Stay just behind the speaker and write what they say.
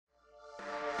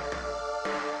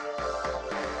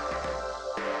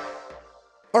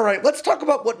Alright, let's talk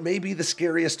about what may be the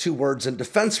scariest two words in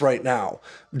defense right now: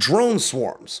 drone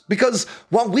swarms. Because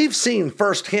while we've seen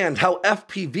firsthand how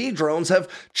FPV drones have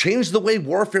changed the way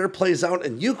warfare plays out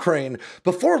in Ukraine,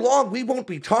 before long we won't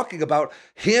be talking about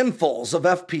handfuls of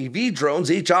FPV drones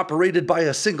each operated by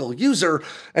a single user,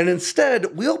 and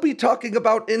instead we'll be talking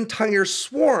about entire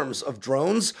swarms of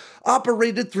drones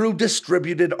operated through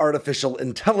distributed artificial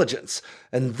intelligence.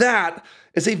 And that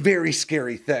is a very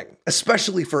scary thing,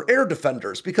 especially for air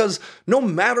defenders, because no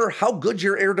matter how good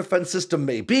your air defense system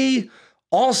may be,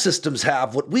 all systems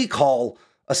have what we call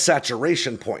a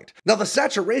saturation point. Now, the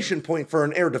saturation point for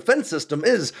an air defense system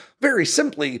is, very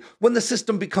simply, when the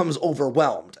system becomes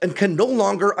overwhelmed and can no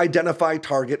longer identify,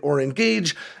 target, or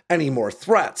engage any more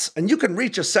threats. And you can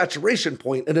reach a saturation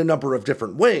point in a number of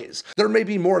different ways. There may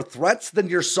be more threats than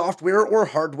your software or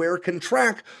hardware can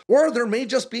track, or there may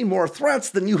just be more threats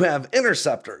than you have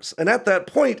interceptors. And at that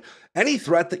point, any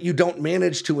threat that you don't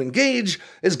manage to engage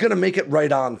is going to make it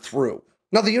right on through.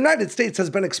 Now, the United States has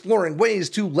been exploring ways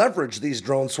to leverage these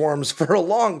drone swarms for a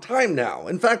long time now.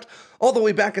 In fact, all the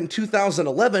way back in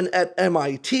 2011 at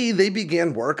MIT, they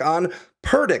began work on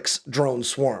Perdix drone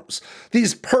swarms.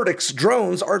 These Perdix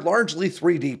drones are largely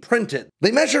 3D printed.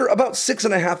 They measure about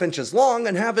 6.5 inches long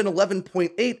and have an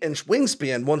 11.8-inch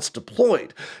wingspan once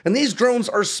deployed. And these drones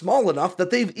are small enough that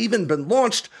they've even been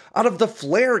launched out of the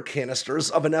flare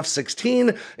canisters of an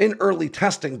F-16 in early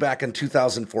testing back in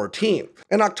 2014.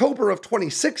 In October of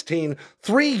 2016,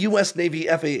 3 US Navy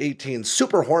FA-18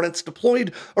 Super Hornets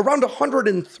deployed around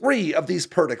 103 of these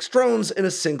Perdix drones in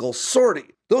a single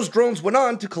sortie. Those drones went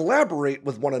on to collaborate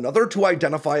with one another to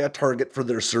identify a target for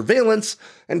their surveillance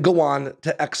and go on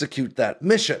to execute that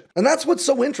mission. And that's what's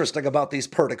so interesting about these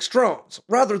Perdix drones.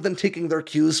 Rather than taking their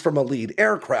cues from a lead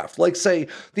aircraft, like say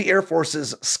the Air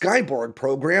Force's Skyborg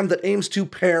program that aims to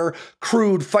pair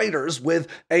crewed fighters with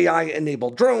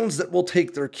AI-enabled drones that will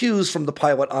take their cues from the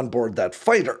pilot on board that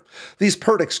fighter. These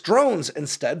Perdix drones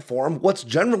instead form what's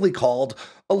generally called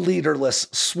a leaderless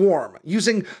swarm,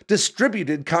 using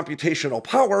distributed computational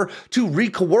power to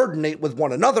re-coordinate with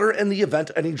one another in the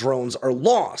event any drones are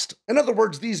lost. In other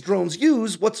words, these drones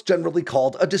use what's generally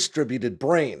called a distributed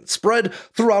brain, spread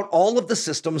throughout all of the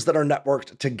systems that are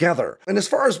networked together. And as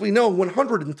far as we know,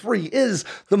 103 is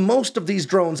the most of these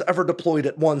drones ever deployed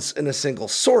at once in a single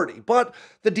sortie, but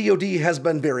the DoD has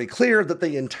been very clear that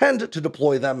they intend to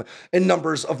deploy them in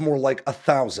numbers of more like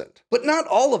 1,000. But not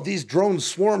all of these drone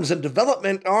swarms in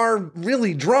development are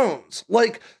really drones,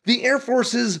 like the Air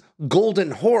Force's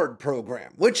Golden Horde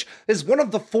program, which is one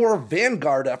of the 4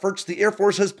 Vanguard efforts the Air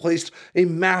Force has placed a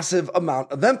massive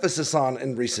amount of emphasis on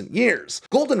in recent years.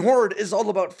 Golden Horde is all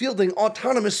about fielding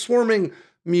autonomous swarming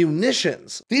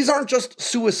munitions. These aren't just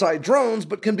suicide drones,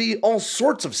 but can be all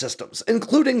sorts of systems,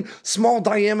 including small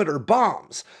diameter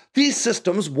bombs. These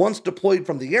systems, once deployed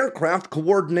from the aircraft,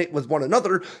 coordinate with one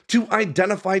another to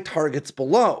identify targets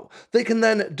below. They can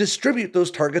then distribute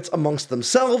those targets amongst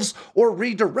themselves or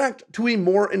redirect to a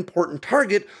more important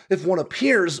target if one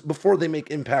appears before they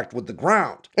make impact with the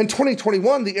ground. In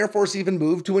 2021, the Air Force even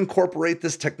moved to incorporate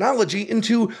this technology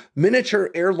into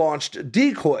miniature air-launched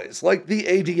decoys, like the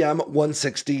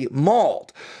ADM-160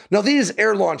 Mauled. Now, these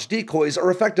air-launched decoys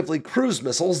are effectively cruise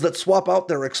missiles that swap out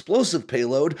their explosive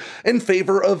payload in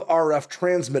favor of RF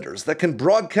transmitters that can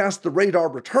broadcast the radar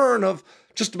return of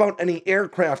just about any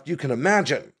aircraft you can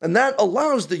imagine. And that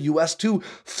allows the US to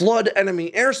flood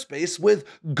enemy airspace with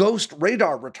ghost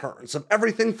radar returns of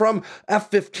everything from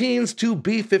F-15s to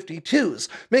B-52s,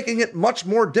 making it much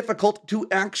more difficult to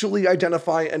actually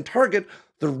identify and target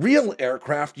the real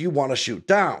aircraft you want to shoot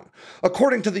down.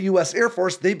 According to the US Air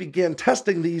Force, they began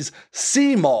testing these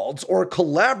CMALDs, or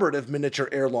collaborative miniature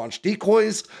air-launched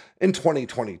decoys, in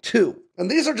 2022. And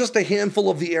these are just a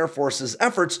handful of the Air Force's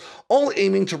efforts, all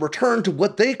aiming to return to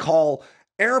what they call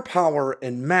air power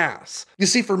en masse. You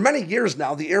see, for many years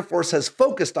now, the Air Force has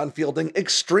focused on fielding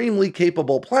extremely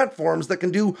capable platforms that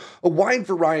can do a wide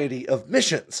variety of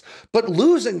missions. But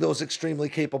losing those extremely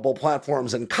capable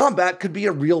platforms in combat could be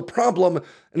a real problem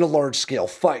in a large-scale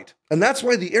fight. And that's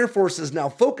why the Air Force is now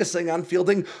focusing on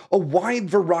fielding a wide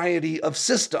variety of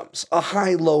systems, a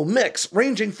high-low mix,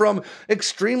 ranging from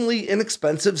extremely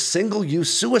inexpensive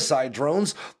single-use suicide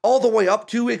drones all the way up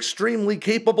to extremely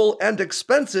capable and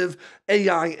expensive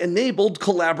AI-enabled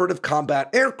collaborative combat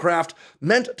aircraft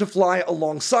meant to fly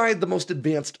alongside the most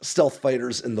advanced stealth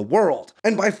fighters in the world.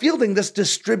 And by fielding this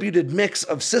distributed mix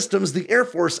of systems, the Air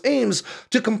Force aims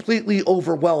to completely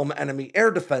overwhelm enemy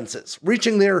air defenses,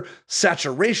 reaching their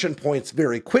saturation points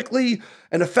very quickly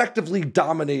and effectively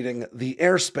dominating the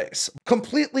airspace,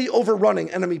 completely overrunning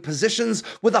enemy positions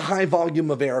with a high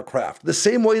volume of aircraft, the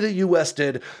same way the US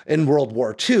did in World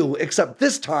War II, except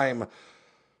this time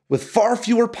with far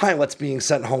fewer pilots being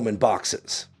sent home in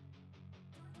boxes.